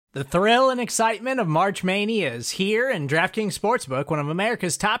The thrill and excitement of March Mania is here, and DraftKings Sportsbook, one of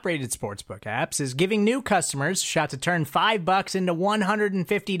America's top-rated sportsbook apps, is giving new customers a shot to turn $5 into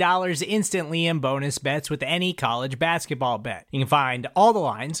 $150 instantly in bonus bets with any college basketball bet. You can find all the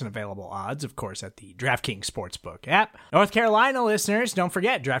lines and available odds, of course, at the DraftKings Sportsbook app. North Carolina listeners, don't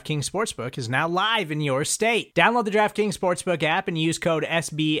forget, DraftKings Sportsbook is now live in your state. Download the DraftKings Sportsbook app and use code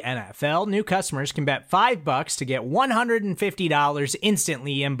SBNFL. New customers can bet $5 to get $150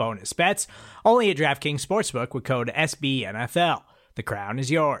 instantly in bonus bets, only at DraftKings Sportsbook with code SBNFL. The crown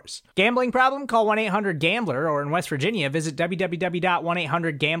is yours. Gambling problem? Call 1-800-GAMBLER, or in West Virginia, visit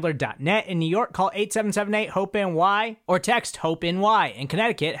www.1800gambler.net. In New York, call 877-8-HOPE-NY or text HOPE-NY. In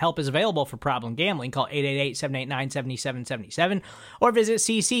Connecticut, help is available for problem gambling. Call 888-789-7777 or visit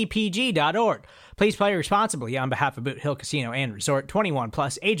ccpg.org. Please play responsibly on behalf of Boot Hill Casino and Resort. 21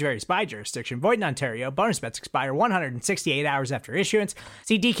 plus, age varies by jurisdiction. Void in Ontario. Bonus bets expire 168 hours after issuance.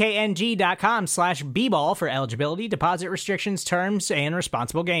 See dkng.com/bball for eligibility, deposit restrictions, terms, and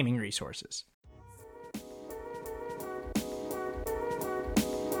responsible gaming resources.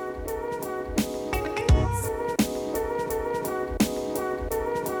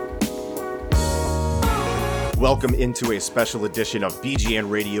 Welcome into a special edition of BGN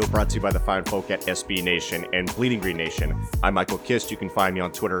Radio, brought to you by the fine folk at SB Nation and Bleeding Green Nation. I'm Michael Kist. You can find me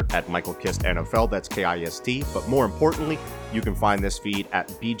on Twitter at MichaelKistNFL. That's KIST. But more importantly, you can find this feed at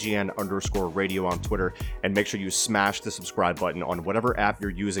BGN_radio on Twitter. And make sure you smash the subscribe button on whatever app you're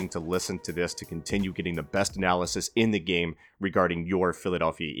using to listen to this to continue getting the best analysis in the game regarding your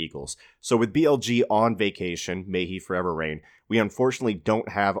Philadelphia Eagles. So with BLG on vacation, may he forever reign, we unfortunately don't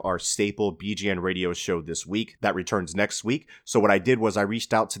have our staple BGN radio show this week. That returns next week. So what I did was I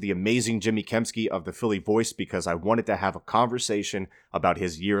reached out to the amazing Jimmy Kempski of the Philly Voice because I wanted to have a conversation about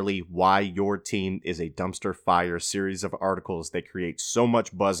his yearly Why Your Team is a Dumpster Fire series of articles that create so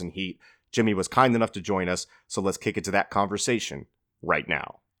much buzz and heat. Jimmy was kind enough to join us, so let's kick it to that conversation right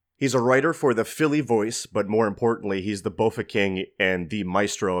now. He's a writer for the Philly Voice, but more importantly, he's the Bofa King and the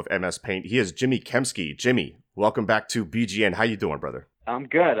maestro of MS Paint. He is Jimmy Kempski. Jimmy, welcome back to BGN. How you doing, brother? I'm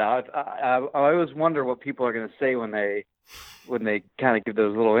good. I always wonder what people are going to say when they kind of give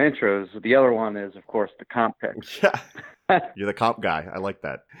those little intros. The other one is, of course, the comp picks. Yeah. You're the comp guy. I like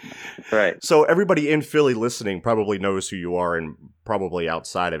that. Right. So everybody in Philly listening probably knows who you are, and probably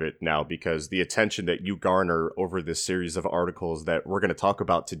outside of it now, because the attention that you garner over this series of articles that we're going to talk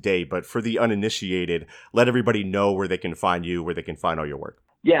about today. But for the uninitiated, let everybody know where they can find you, where they can find all your work.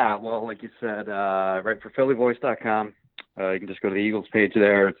 Yeah, well, like you said, write for phillyvoice.com. You can just go to the Eagles page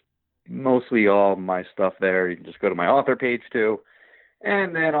there. It's mostly all my stuff there. You can just go to my author page too.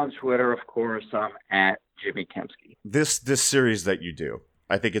 And then on Twitter, of course, I'm at Jimmy Kempski. This series that you do,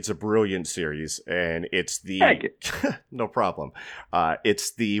 I think it's a brilliant series, and it's the Thank you. No problem.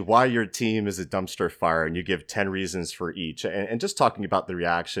 It's the Why Your Team is a Dumpster Fire, and you give 10 reasons for each. And just talking about the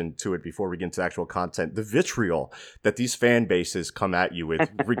reaction to it before we get into actual content, the vitriol that these fan bases come at you with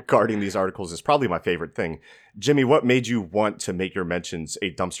regarding these articles is probably my favorite thing. Jimmy, what made you want to make your mentions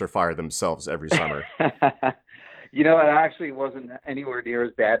a dumpster fire themselves every summer? You know, it actually wasn't anywhere near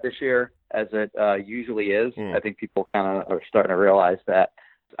as bad this year as it usually is. I think people kind of are starting to realize that.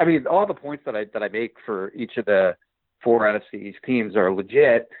 I mean, all the points that I make for each of the 4 NFC East teams are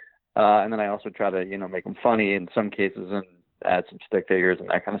legit, and then I also try to make them funny in some cases and add some stick figures and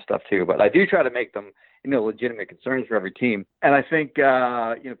that kind of stuff too. But I do try to make them legitimate concerns for every team. And I think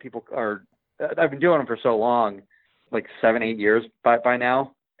people are. I've been doing them for so long, like 7-8 years by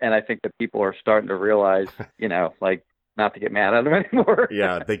now. And I think that people are starting to realize, not to get mad at them anymore.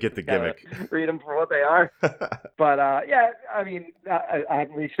 Yeah, they get the gimmick. Read them for what they are. But, I mean, I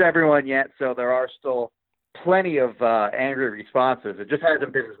haven't reached everyone yet, so there are still plenty of angry responses. It just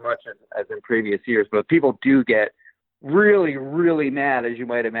hasn't been as much as in previous years. But people do get really, really mad, as you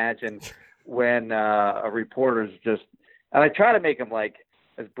might imagine, when a reporter's just – and I try to make them,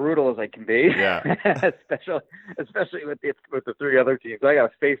 as brutal as I can be, yeah. especially with the 3 other teams. I got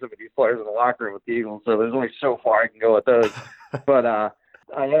to face some of these players in the locker room with the Eagles, so there's only so far I can go with those. But I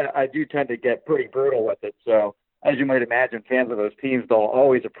do tend to get pretty brutal with it. So as you might imagine, fans of those teams don't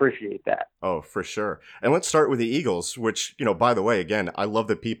always appreciate that. Oh, for sure. And let's start with the Eagles, which, by the way, again, I love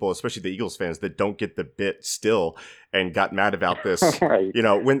the people, especially the Eagles fans, that don't get the bit still and got mad about this. Right.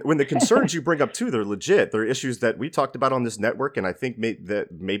 When the concerns you bring up too, they're legit. They're issues that we talked about on this network, and I think that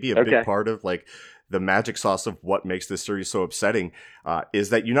may be a big part of the magic sauce of what makes this series so upsetting is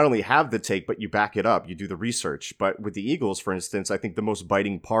that you not only have the take, but you back it up. You do the research. But with the Eagles, for instance, I think the most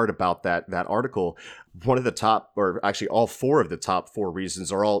biting part about that article, one of the top, or actually all four of the top four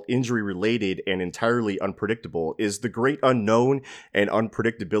reasons are all injury related and entirely unpredictable. Is the great unknown and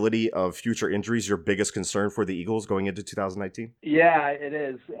unpredictability of future injuries your biggest concern for the Eagles going into 2019? Yeah, it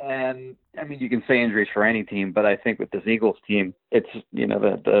is. And I mean, you can say injuries for any team, but I think with this Eagles team, it's,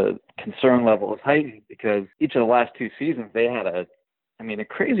 the concern level is heightened because each of the last two seasons, they had a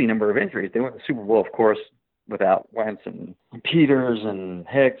crazy number of injuries. They went to the Super Bowl, of course, without Wentz and Peters and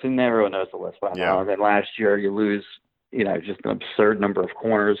Hicks, and everyone knows the list by now. And then last year you lose, just an absurd number of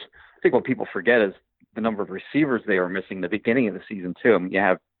corners. I think what people forget is the number of receivers they were missing in the beginning of the season, too. I mean, you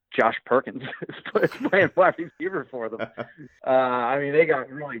have Josh Perkins playing wide receiver for them. They got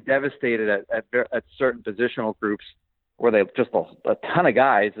really devastated at certain positional groups where they just a ton of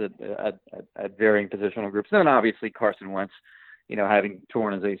guys at varying positional groups. And then obviously Carson Wentz, having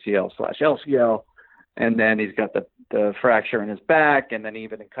torn his ACL/LCL, and then he's got the fracture in his back, and then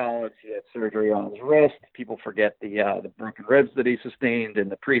even in college he had surgery on his wrist. People forget the broken ribs that he sustained in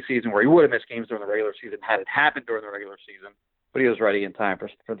the preseason, where he would have missed games during the regular season had it happened during the regular season, but he was ready in time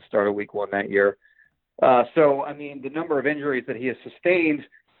for the start of week one that year. The number of injuries that he has sustained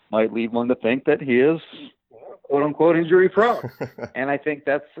might lead one to think that he is quote unquote injury prone. And I think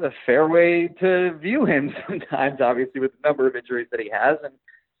that's a fair way to view him sometimes, obviously, with the number of injuries that he has. And,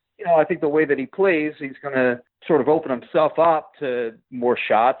 I think the way that he plays, he's going to sort of open himself up to more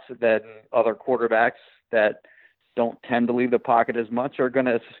shots than other quarterbacks that don't tend to leave the pocket as much are going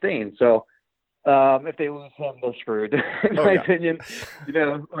to sustain. So if they lose him, they're screwed, in my opinion.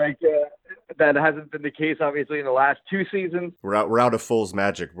 That hasn't been the case, obviously, in the last two seasons. We're out of Foles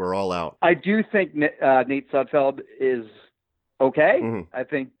magic. We're all out. I do think Nate Sudfeld is okay. Mm-hmm. I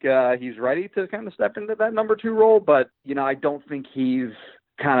think he's ready to kind of step into that number two role, but, I don't think he's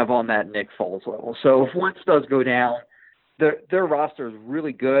kind of on that Nick Foles level. So if Wentz does go down, their roster is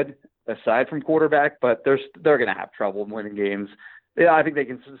really good aside from quarterback, but they're going to have trouble winning games. Yeah, I think they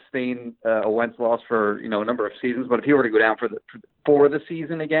can sustain a Wentz loss for a number of seasons. But if he were to go down for the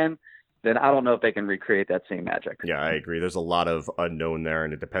season again, then I don't know if they can recreate that same magic. Yeah, I agree. There's a lot of unknown there,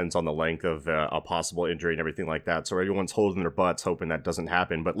 and it depends on the length of a possible injury and everything like that. So everyone's holding their butts, hoping that doesn't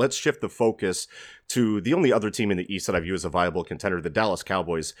happen. But let's shift the focus to the only other team in the East that I view as a viable contender, the Dallas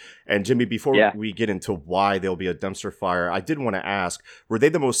Cowboys. And Jimmy, before we get into why they'll be a dumpster fire, I did want to ask, were they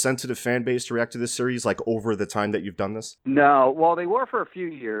the most sensitive fan base to react to this series, like over the time that you've done this? No. Well, they were for a few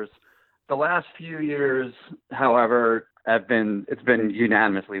years. The last few years, however, it's been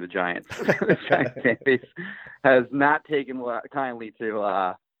unanimously the Giants. The Giants fan base has not taken kindly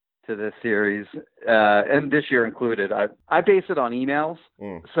to this series, and this year included. I base it on emails.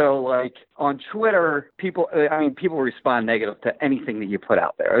 So, like on Twitter, people respond negative to anything that you put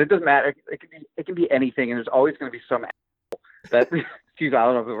out there. It doesn't matter. It can be anything, and there's always going to be some that. Excuse me, I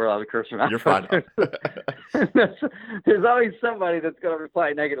don't know if we're allowed to curse or not. You're fine. There's always somebody that's going to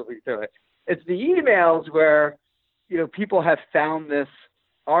reply negatively to it. It's the emails where people have found this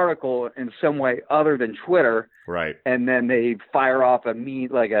article in some way other than Twitter, right? And then they fire off a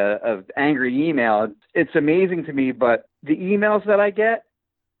angry email. It's amazing to me, but the emails that I get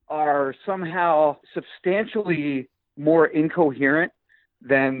are somehow substantially more incoherent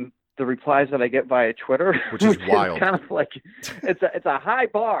than the replies that I get via Twitter, which is wild. Kind of like it's a high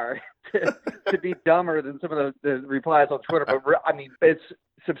bar to be dumber than some of the replies on Twitter, but it's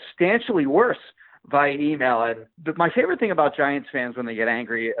substantially worse via email. And my favorite thing about Giants fans when they get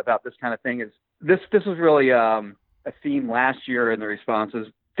angry about this kind of thing is this was really a theme last year in the responses.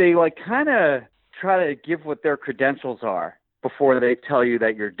 They kind of try to give what their credentials are before they tell you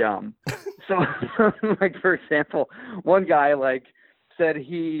that you're dumb. So for example, one guy said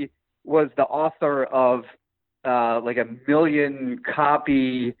he was the author of a 1 million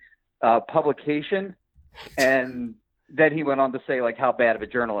copy publication, and then he went on to say how bad of a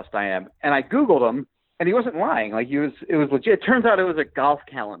journalist I am. And I Googled him, and he wasn't lying. It was legit. It turns out it was a golf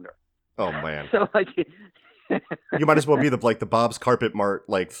calendar. Oh man. So you might as well be the Bob's Carpet Mart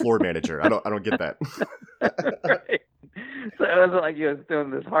floor manager. I don't get that. Right. So it was he was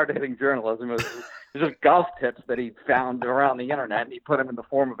doing this hard-hitting journalism. It was just golf tips that he found around the internet, and he put them in the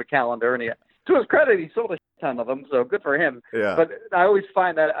form of a calendar. And to his credit, he sold a ton of them, so good for him. Yeah. But I always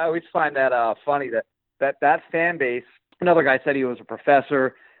find that funny that fan base. Another guy said he was a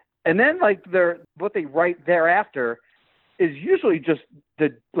professor, and then what they write thereafter is usually just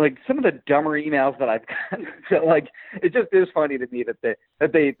some of the dumber emails that I've gotten. So it just is funny to me that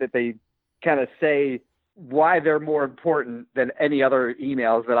they kind of say why they're more important than any other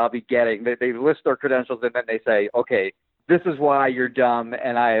emails that I'll be getting. They list their credentials and then they say, okay, this is why you're dumb,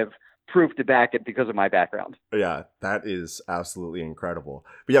 and I have proof to back it because of my background. Yeah, that is absolutely incredible.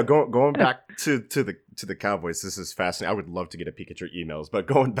 But yeah, going back to the Cowboys, this is fascinating. I would love to get a peek at your emails, but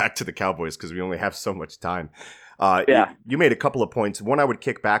going back to the Cowboys, because we only have so much time. You made a couple of points. One I would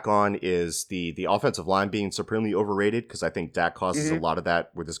kick back on is the offensive line being supremely overrated, because I think Dak causes a lot of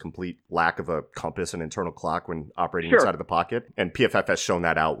that with his complete lack of a compass and internal clock when operating inside of the pocket. And PFF has shown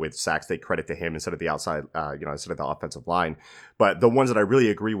that out with sacks. They credit to him instead of the outside, instead of the offensive line. But the ones that I really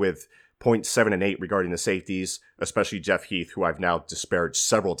agree with, points 7 and 8 regarding the safeties, especially Jeff Heath, who I've now disparaged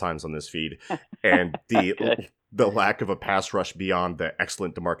several times on this feed, and the lack of a pass rush beyond the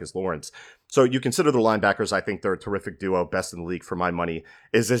excellent DeMarcus Lawrence. So you consider the linebackers, I think they're a terrific duo, best in the league for my money.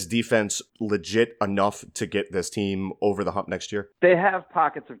 Is this defense legit enough to get this team over the hump next year? They have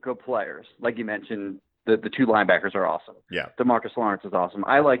pockets of good players. Like you mentioned, the two linebackers are awesome. Yeah. DeMarcus Lawrence is awesome.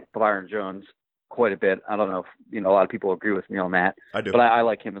 I like Byron Jones quite a bit. I don't know if a lot of people agree with me on that. I do. But I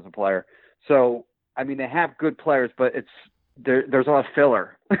like him as a player. So, I mean, they have good players, but there's a lot of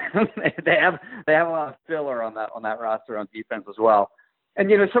filler. they have a lot of filler on that roster on defense as well. And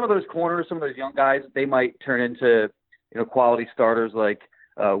some of those corners, some of those young guys, they might turn into quality starters. Like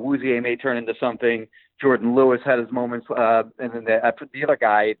Wouzier may turn into something. Jordan Lewis had his moments, and then the other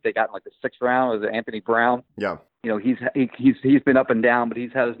guy they got in like the 6th round was Anthony Brown. Yeah, he's been up and down, but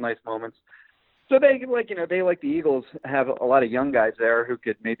he's had his nice moments. So they like the Eagles have a lot of young guys there who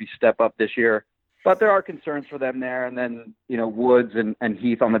could maybe step up this year. But there are concerns for them there. And then, Woods and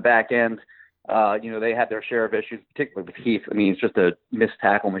Heath on the back end, they had their share of issues, particularly with Heath. I mean, he's just a missed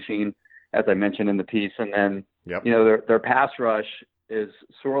tackle machine, as I mentioned in the piece. And then, their pass rush is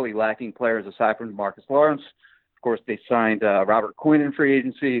sorely lacking players aside from Marcus Lawrence. Of course, they signed Robert Quinn in free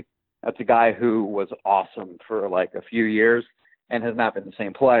agency. That's a guy who was awesome for like a few years and has not been the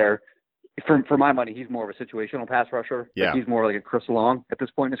same player. For my money, he's more of a situational pass rusher. Yeah. Like he's more like a Chris Long at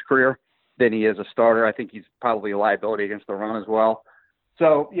this point in his career than he is a starter. I think he's probably a liability against the run as well.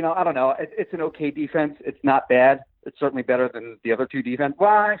 So, I don't know. It's an okay defense. It's not bad. It's certainly better than the other two defense. Well,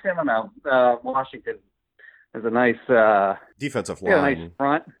 actually, I don't know. Washington has a nice defensive line. A nice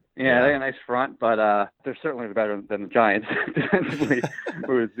front. Yeah, they have a nice front, but they're certainly better than the Giants defensively.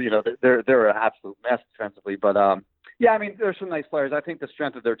 They're an absolute mess defensively, but yeah, I mean, there's some nice players. I think the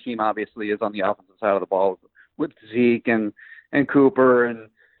strength of their team obviously is on the offensive side of the ball with Zeke and Cooper, and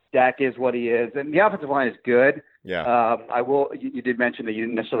Dak is what he is, and the offensive line is good. Yeah. You did mention that you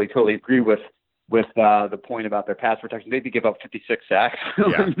didn't necessarily totally agree with the point about their pass protection. They did give up 56 sacks.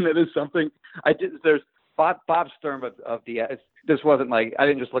 Yeah. That is something. There's Bob Sturm of the. This wasn't like I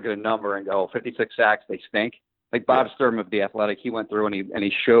didn't just look at a number and go 56 sacks. They stink. Like Bob Sturm of the Athletic, he went through and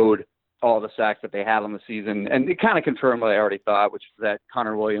he showed all the sacks that they had on the season, and it kind of confirmed what I already thought, which is that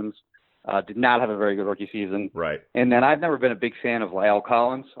Connor Williams did not have a very good rookie season. Right. And then I've never been a big fan of Lyle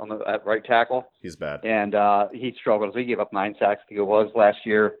Collins at right tackle. He's bad. And he struggled. So he gave up 9 sacks, I think it was last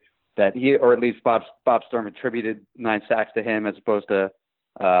year. That or at least Bob Sturm attributed 9 sacks to him as opposed to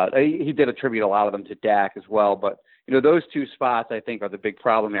he did attribute a lot of them to Dak as well. But those two spots I think are the big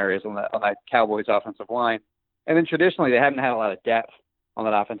problem areas on that Cowboys offensive line. And then traditionally they haven't had a lot of depth on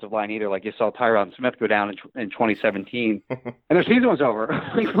that offensive line either. Like you saw Tyron Smith go down in 2017, and their season was over.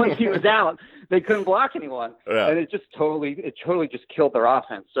 Once he was out, they couldn't block anyone, and it totally just killed their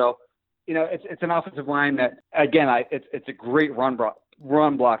offense. So, it's an offensive line that again, it's a great run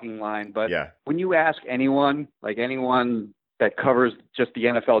blocking line. But when you ask anyone that covers just the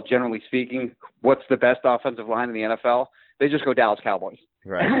NFL, generally speaking, what's the best offensive line in the NFL, they just go Dallas Cowboys.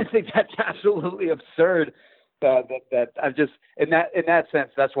 Right. And I think that's absolutely absurd. That I've just in that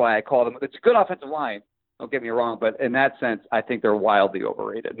sense, that's why I call them. It's a good offensive line. Don't get me wrong, but in that sense, I think they're wildly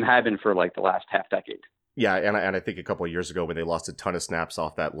overrated and have been for like the last half decade. Yeah, and I think a couple of years ago when they lost a ton of snaps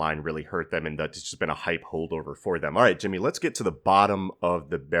off that line really hurt them, and that's just been a hype holdover for them. All right, Jimmy, let's get to the bottom of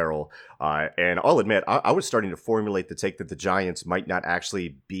the barrel. And I'll admit, I was starting to formulate the take that the Giants might not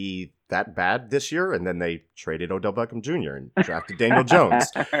actually be that bad this year, and then they traded Odell Beckham Jr. and drafted Daniel Jones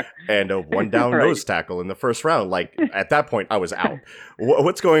and a one-down nose tackle in the first round. Like, at that point, I was out.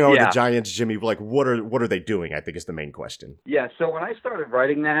 What's going on with the Giants, Jimmy? Like, what are they doing, I think is the main question. Yeah, so when I started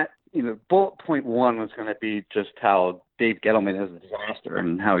writing that, bullet point 1 was going to be just how Dave Gettleman is a disaster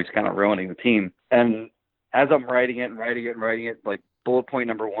and how he's kind of ruining the team. And as I'm writing it, like, bullet point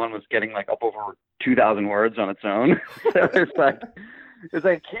number 1 was getting, like, up over 2,000 words on its own. So it's like... Because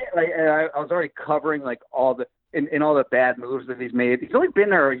I was already covering like all the bad moves that he's made. He's only been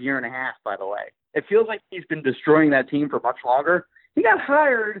there a year and a half, by the way. It feels like he's been destroying that team for much longer. He got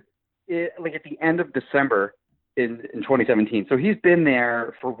hired, like at the end of December in 2017. So he's been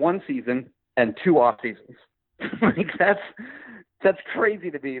there for one season and 2 off seasons. Like that's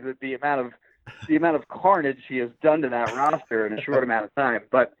crazy to me, the amount of carnage he has done to that roster in a short amount of time.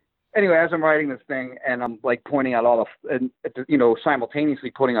 But anyway, as I'm writing this thing and I'm like pointing out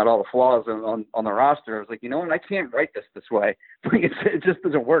simultaneously pointing out all the flaws on the roster, I was like, you know what, I can't write this way. Like it just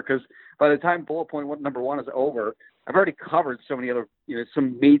doesn't work, because by the time bullet point number 1 is over, I've already covered so many other,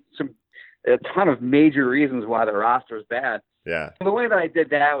 a ton of major reasons why the roster is bad. Yeah. And the way that I did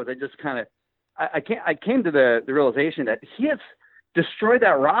that was I just kind of, I came to the realization that he has destroyed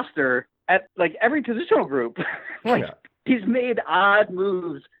that roster at like every positional group. He's made odd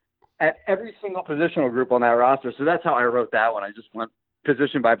moves at every single positional group on that roster. So that's how I wrote that one. I just went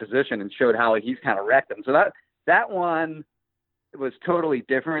position by position and showed how he's kind of wrecked them. So that one was totally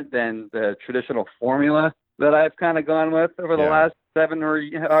different than the traditional formula that I've kind of gone with over the last 7 or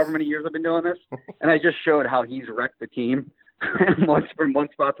however many years I've been doing this. And I just showed how he's wrecked the team from one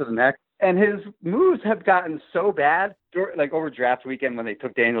spot to the next. And his moves have gotten so bad, like over draft weekend when they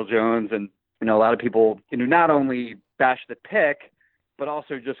took Daniel Jones, and, a lot of people, not only bashed the pick, but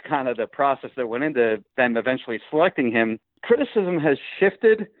also just kind of the process that went into them eventually selecting him. Criticism has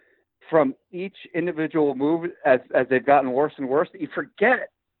shifted from each individual move as they've gotten worse and worse. You forget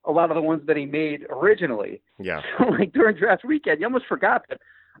a lot of the ones that he made originally. Yeah. So like during draft weekend, you almost forgot that,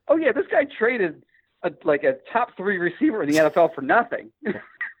 oh yeah, this guy traded a top 3 receiver in the NFL for nothing.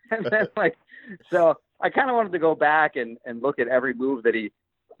 And then so I kind of wanted to go back and look at every move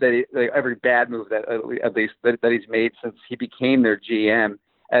every bad move that at least he's made since he became their GM.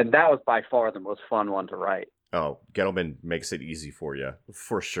 And that was by far the most fun one to write. Oh, Gettleman makes it easy for you,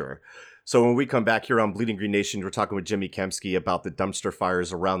 for sure. So when we come back here on Bleeding Green Nation, we're talking with Jimmy Kempski about the dumpster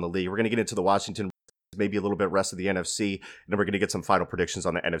fires around the league. We're going to get into the Washington, maybe a little bit rest of the NFC, and then we're going to get some final predictions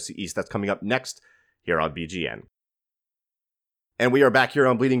on the NFC East. That's coming up next here on BGN. And we are back here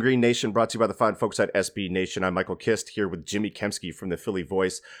on Bleeding Green Nation, brought to you by the fine folks at SB Nation. I'm Michael Kist here with Jimmy Kempski from the Philly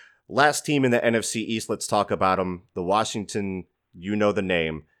Voice. Last team in the NFC East, let's talk about them. The Washington, you know the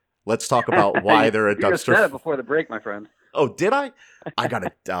name. Let's talk about why they're a dumpster. You just said it before the break, my friend. Oh, did I? I got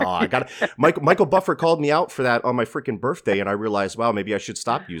it. Michael Buffer called me out for that on my freaking birthday, and I realized, wow, maybe I should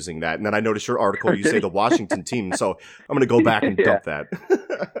stop using that. And then I noticed your article, you say the Washington team, so I'm going to go back and dump that.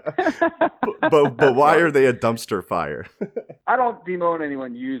 but why are they a dumpster fire? I don't bemoan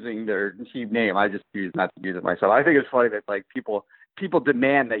anyone using their team name. I just choose not to use it myself. I think it's funny that like people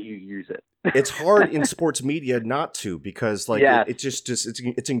demand that you use it. It's hard in sports media not to, because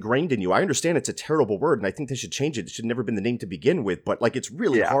it's ingrained in you. I understand it's a terrible word, and I think they should change it. It should never been the name to begin with, but like it's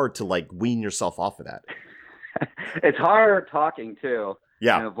really hard to like wean yourself off of that. It's harder talking too,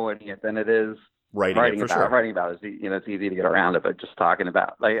 and avoiding it than it is writing about. Sure. Writing about is it's easy to get around it, but just talking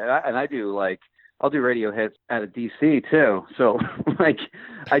about I'll do radio hits out of DC too. So like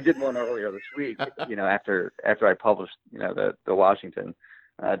I did one earlier this week, after I published, the Washington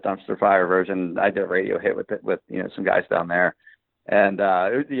dumpster fire version, I did a radio hit with some guys down there. And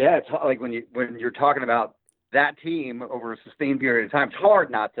it's like when you're talking about that team over a sustained period of time, it's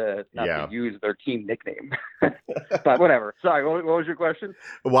hard not to use their team nickname. But whatever. Sorry, what was your question?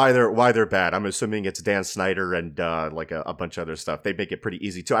 Why they're bad? I'm assuming it's Dan Snyder and like a bunch of other stuff. They make it pretty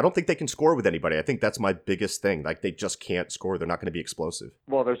easy too. I don't think they can score with anybody. I think that's my biggest thing. Like they just can't score. They're not going to be explosive.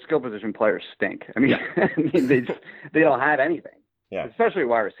 Well, their skill position players stink. I mean, they don't have anything. Yeah. Especially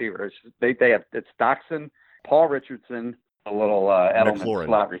wide receivers. They have it's Doxson, Paul Richardson, a little Edelman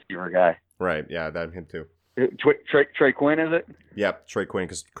slot receiver guy. Right. Yeah, that him too. Trey Quinn, is it? Yep, Trey Quinn,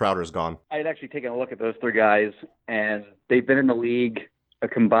 because Crowder's gone. I had actually taken a look at those 3 guys, and they've been in the league a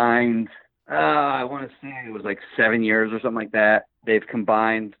combined, I want to say it was like 7 years or something like that. They've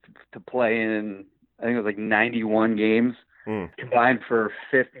combined to play in, I think it was like 91 games, combined for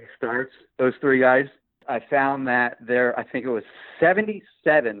 50 starts, those 3 guys. I found that I think it was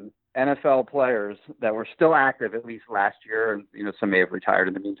 77 NFL players that were still active at least last year, and some may have retired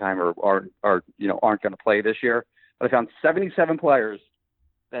in the meantime or aren't going to play this year. But I found 77 players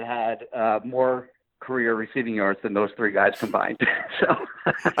that had more career receiving yards than those 3 guys combined. So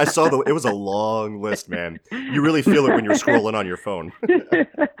I saw it was a long list, man. You really feel it when you're scrolling on your phone.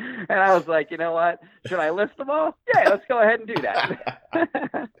 And I was like, you know what? Should I list them all? Yeah, let's go ahead and do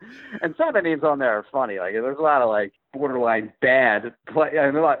that. And some of the names on there are funny. Like there's a lot of like borderline bad play. I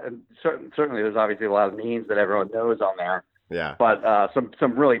mean, certainly there's obviously a lot of names that everyone knows on there. Yeah. But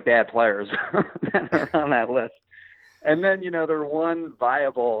some really bad players that are on that list. And then their one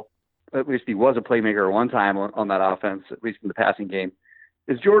viable, at least he was a playmaker one time on that offense, at least in the passing game,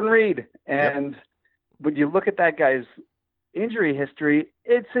 is Jordan Reed. And when you look at that guy's injury history,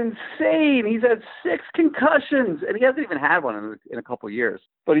 it's insane. He's had 6 concussions, and he hasn't even had one in a couple of years.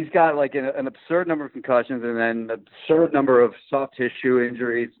 But he's got like an absurd number of concussions and then an absurd number of soft tissue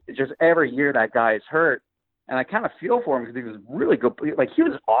injuries. It's just every year that guy is hurt. And I kind of feel for him because he was really good. Like, he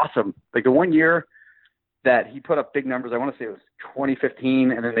was awesome. Like, the one year that he put up big numbers, I want to say it was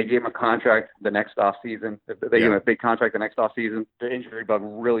 2015, and then they gave him a contract the next offseason. They gave him a big contract the next offseason. The injury bug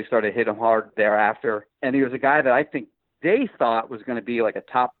really started to hit him hard thereafter. And he was a guy that I think they thought was going to be like a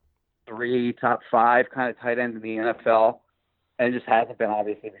top 3, top 5 kind of tight end in the NFL. And it just hasn't been,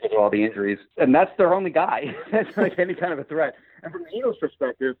 obviously, because of all the injuries. And that's their only guy. That's like any kind of a threat. And from the Eagles'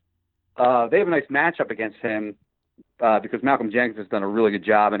 perspective, they have a nice matchup against him because Malcolm Jenkins has done a really good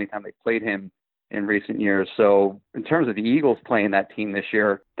job anytime they played him in recent years. So in terms of the Eagles playing that team this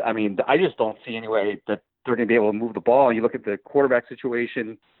year, I mean, I just don't see any way that they're going to be able to move the ball. You look at the quarterback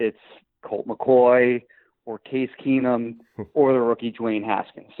situation, it's Colt McCoy or Case Keenum or the rookie Dwayne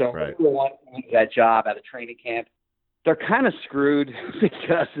Haskins. So right. Everyone wins that job at a training camp. They're kind of screwed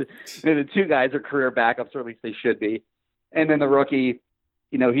because the 2 guys are career backups, or at least they should be. And then the rookie,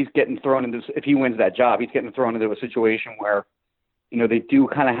 he's getting thrown into, if he wins that job, he's getting thrown into a situation where, they do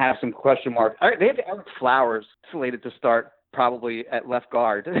kind of have some question marks. They have Eric Flowers slated to start probably at left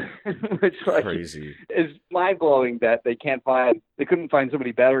guard, which crazy is mind blowing that they couldn't find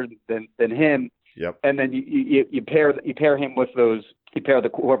somebody better than him. Yep. And then you pair him with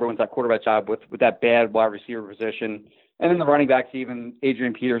whoever wins that quarterback job with that bad wide receiver position. And then the running backs, even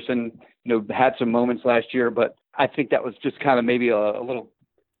Adrian Peterson, had some moments last year, but I think that was just kind of maybe a little,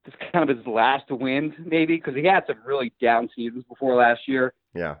 just kind of his last wind, maybe, because he had some really down seasons before last year.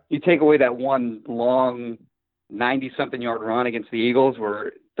 Yeah. You take away that one long 90-something yard run against the Eagles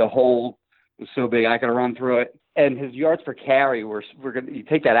where the hole was so big I could run through it. And his yards per carry, you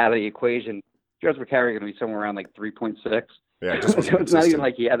take that out of the equation, yards per carry are going to be somewhere around like 3.6. Yeah. So it's not even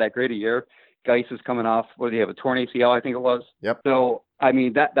like he had that great a year. Geis is coming off, what did he have, a torn ACL, I think it was? Yep. So, I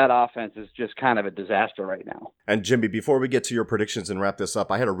mean, that offense is just kind of a disaster right now. And Jimmy, before we get to your predictions and wrap this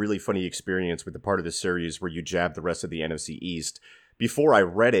up, I had a really funny experience with the part of the series where you jabbed the rest of the NFC East. Before I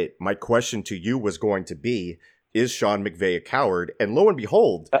read it, my question to you was going to be, is Sean McVay a coward? And lo and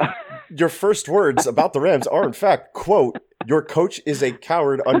behold, your first words about the Rams are, in fact, quote, your coach is a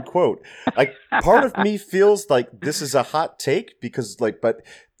coward, unquote. Like, part of me feels like this is a hot take because, but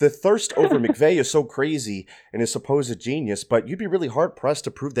the thirst over McVay is so crazy and his supposed genius, but you'd be really hard pressed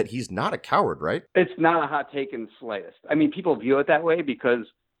to prove that he's not a coward, right? It's not a hot take in the slightest. I mean, people view it that way because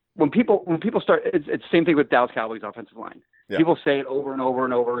when people start, it's the same thing with Dallas Cowboys offensive line. Yeah. People say it over and over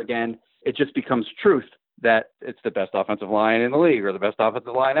and over again. It just becomes truth that it's the best offensive line in the league or the best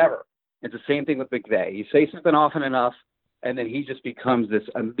offensive line ever. It's the same thing with McVay. You say something often enough, and then he just becomes this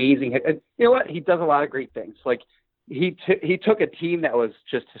amazing. And you know what? He does a lot of great things. Like he took a team that was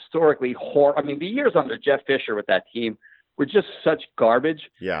just historically horrible. I mean, the years under Jeff Fisher with that team were just such garbage.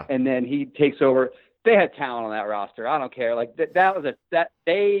 Yeah. And then he takes over. They had talent on that roster. I don't care. Like that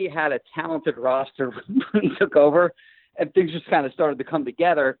they had a talented roster when he took over, and things just kind of started to come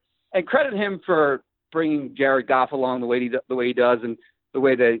together. And credit him for bringing Jared Goff along the way he does, and the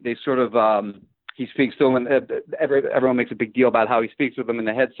way they sort of he speaks to him, and everyone makes a big deal about how he speaks with them in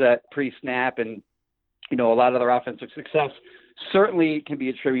the headset pre-snap, and a lot of their offensive success certainly can be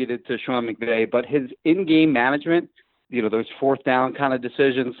attributed to Sean McVay, but his in-game management, those fourth down kind of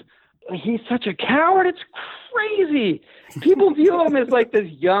decisions, he's such a coward. It's crazy. People view him as like this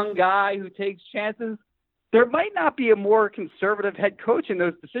young guy who takes chances. There might not be a more conservative head coach in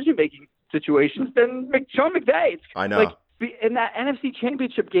those decision-making situations than Sean McVay. I know. Like in that NFC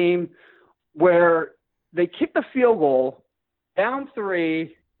Championship game where they kicked the field goal down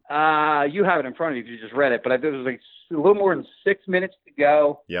 3. You have it in front of you if you just read it, but there was like a little more than 6 minutes to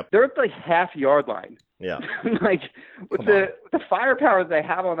go. Yep. They're at the half-yard line. Yeah. Like with the firepower they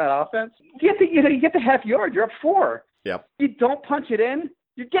have on that offense, you get the half yard, you're up 4. Yep. You don't punch it in,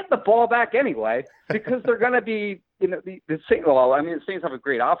 you get the ball back anyway because they're going to be the Saints. Well, I mean, the Saints have a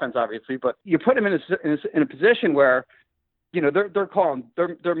great offense, obviously, but you put them in a position where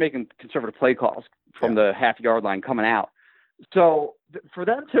they're making conservative play calls from the half yard line coming out. So for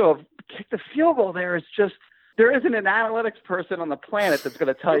them to have kicked the field goal there is just. There isn't an analytics person on the planet that's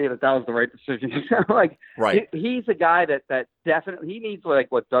going to tell you that was the right decision. Right. He's a guy that definitely he needs like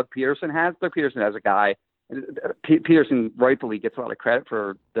what Doug Peterson has. Doug Peterson has a guy. Peterson rightfully gets a lot of credit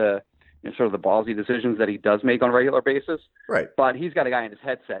for the sort of the ballsy decisions that he does make on a regular basis. Right. But he's got a guy in his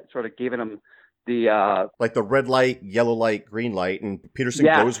headset, sort of giving him the like the red light, yellow light, green light, and Peterson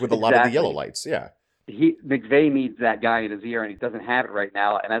goes with a lot of the yellow lights. Yeah. McVay needs that guy in his ear, and he doesn't have it right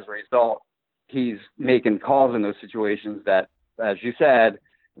now. And as a result, he's making calls in those situations that, as you said,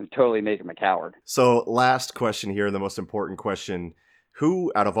 totally make him a coward. So last question here, the most important question.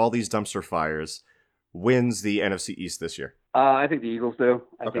 Who, out of all these dumpster fires, wins the NFC East this year? I think the Eagles do.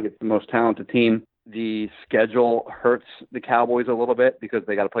 I think it's the most talented team. The schedule hurts the Cowboys a little bit because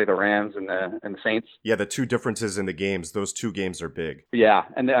they got to play the Rams and the Saints. Yeah, the two differences in the games, those two games are big. Yeah,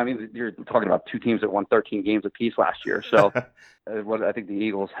 and I mean, you're talking about two teams that won 13 games apiece last year. So what I think the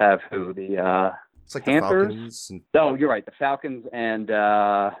Eagles have It's like Panthers? The Falcons. And... No, you're right. The Falcons and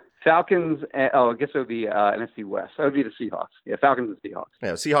I guess it would be NFC West. That would be the Seahawks. Yeah, Falcons and Seahawks.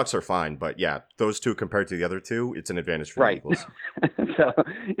 Yeah, Seahawks are fine, but yeah, those two compared to the other two, it's an advantage for the Eagles. So,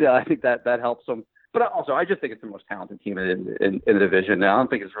 I think that helps them. But also, I just think it's the most talented team in the division. I don't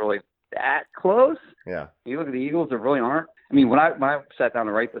think it's really that close. Yeah. You look at the Eagles, there really aren't. I mean, when I sat down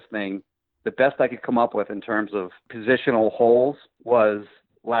to write this thing, the best I could come up with in terms of positional holes was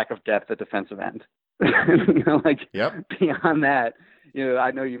lack of depth at defensive end. Beyond that,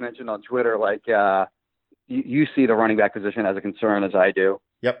 I know you mentioned on Twitter, you see the running back position as a concern, as I do.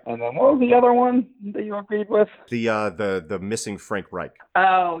 Yep. And then what was the other one that you agreed with? The missing Frank Reich.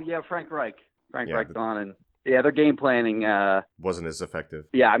 Oh yeah, Frank Reich. Reich's gone, and their game planning wasn't as effective.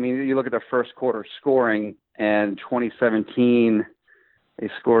 Yeah, I mean, you look at their first quarter scoring, and 2017 they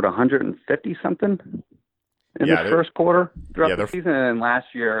scored 150 something in the first quarter throughout the season, and then last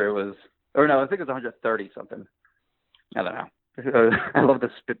year it was, I think it was 130 something. I don't know. I love the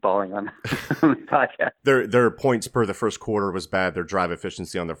spitballing on the podcast. Their points per the first quarter was bad. Their drive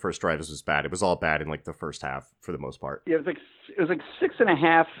efficiency on their first drives was bad. It was all bad in the first half for the most part. Yeah, it was like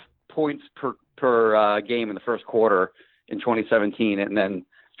 6.5 points per game in the first quarter in 2017, and then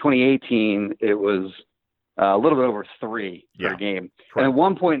 2018 it was a little bit over 3 per game. Correct. And at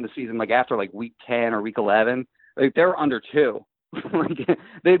one point in the season, after week 10 or week 11, they were under 2.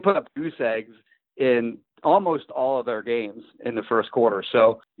 They'd put up goose eggs in almost all of their games in the first quarter.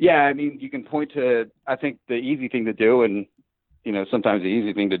 So, yeah, I mean, you can point to, I think, the easy thing to do, and, sometimes the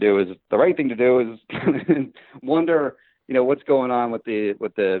easy thing to do is the right thing to do is wonder, what's going on with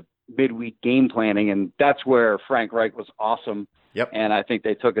the midweek game planning. And that's where Frank Reich was awesome. Yep. And I think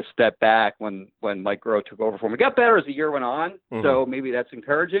they took a step back when Mike Groh took over for him. It got better as the year went on. Mm-hmm. So maybe that's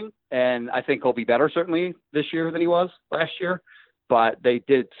encouraging. And I think he'll be better certainly this year than he was last year. But they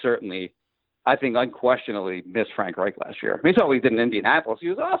did certainly, I think, unquestionably miss Frank Reich last year. I mean, it's what he did in Indianapolis. He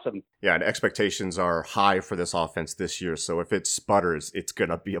was awesome. Yeah, and expectations are high for this offense this year. So if it sputters, it's going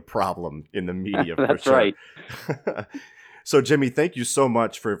to be a problem in the media for That's sure. right. So, Jimmy, thank you so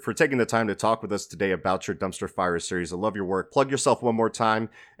much for taking the time to talk with us today about your Dumpster Fire series. I love your work. Plug yourself one more time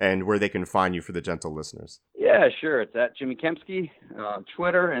and where they can find you for the gentle listeners. Yeah, sure. It's at Jimmy Kempski on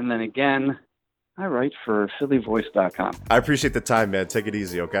Twitter. And then again, I write for PhillyVoice.com. I appreciate the time, man. Take it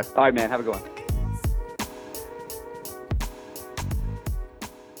easy, okay? All right, man. Have a good one.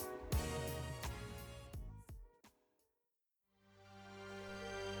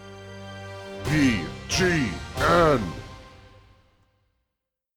 BGN.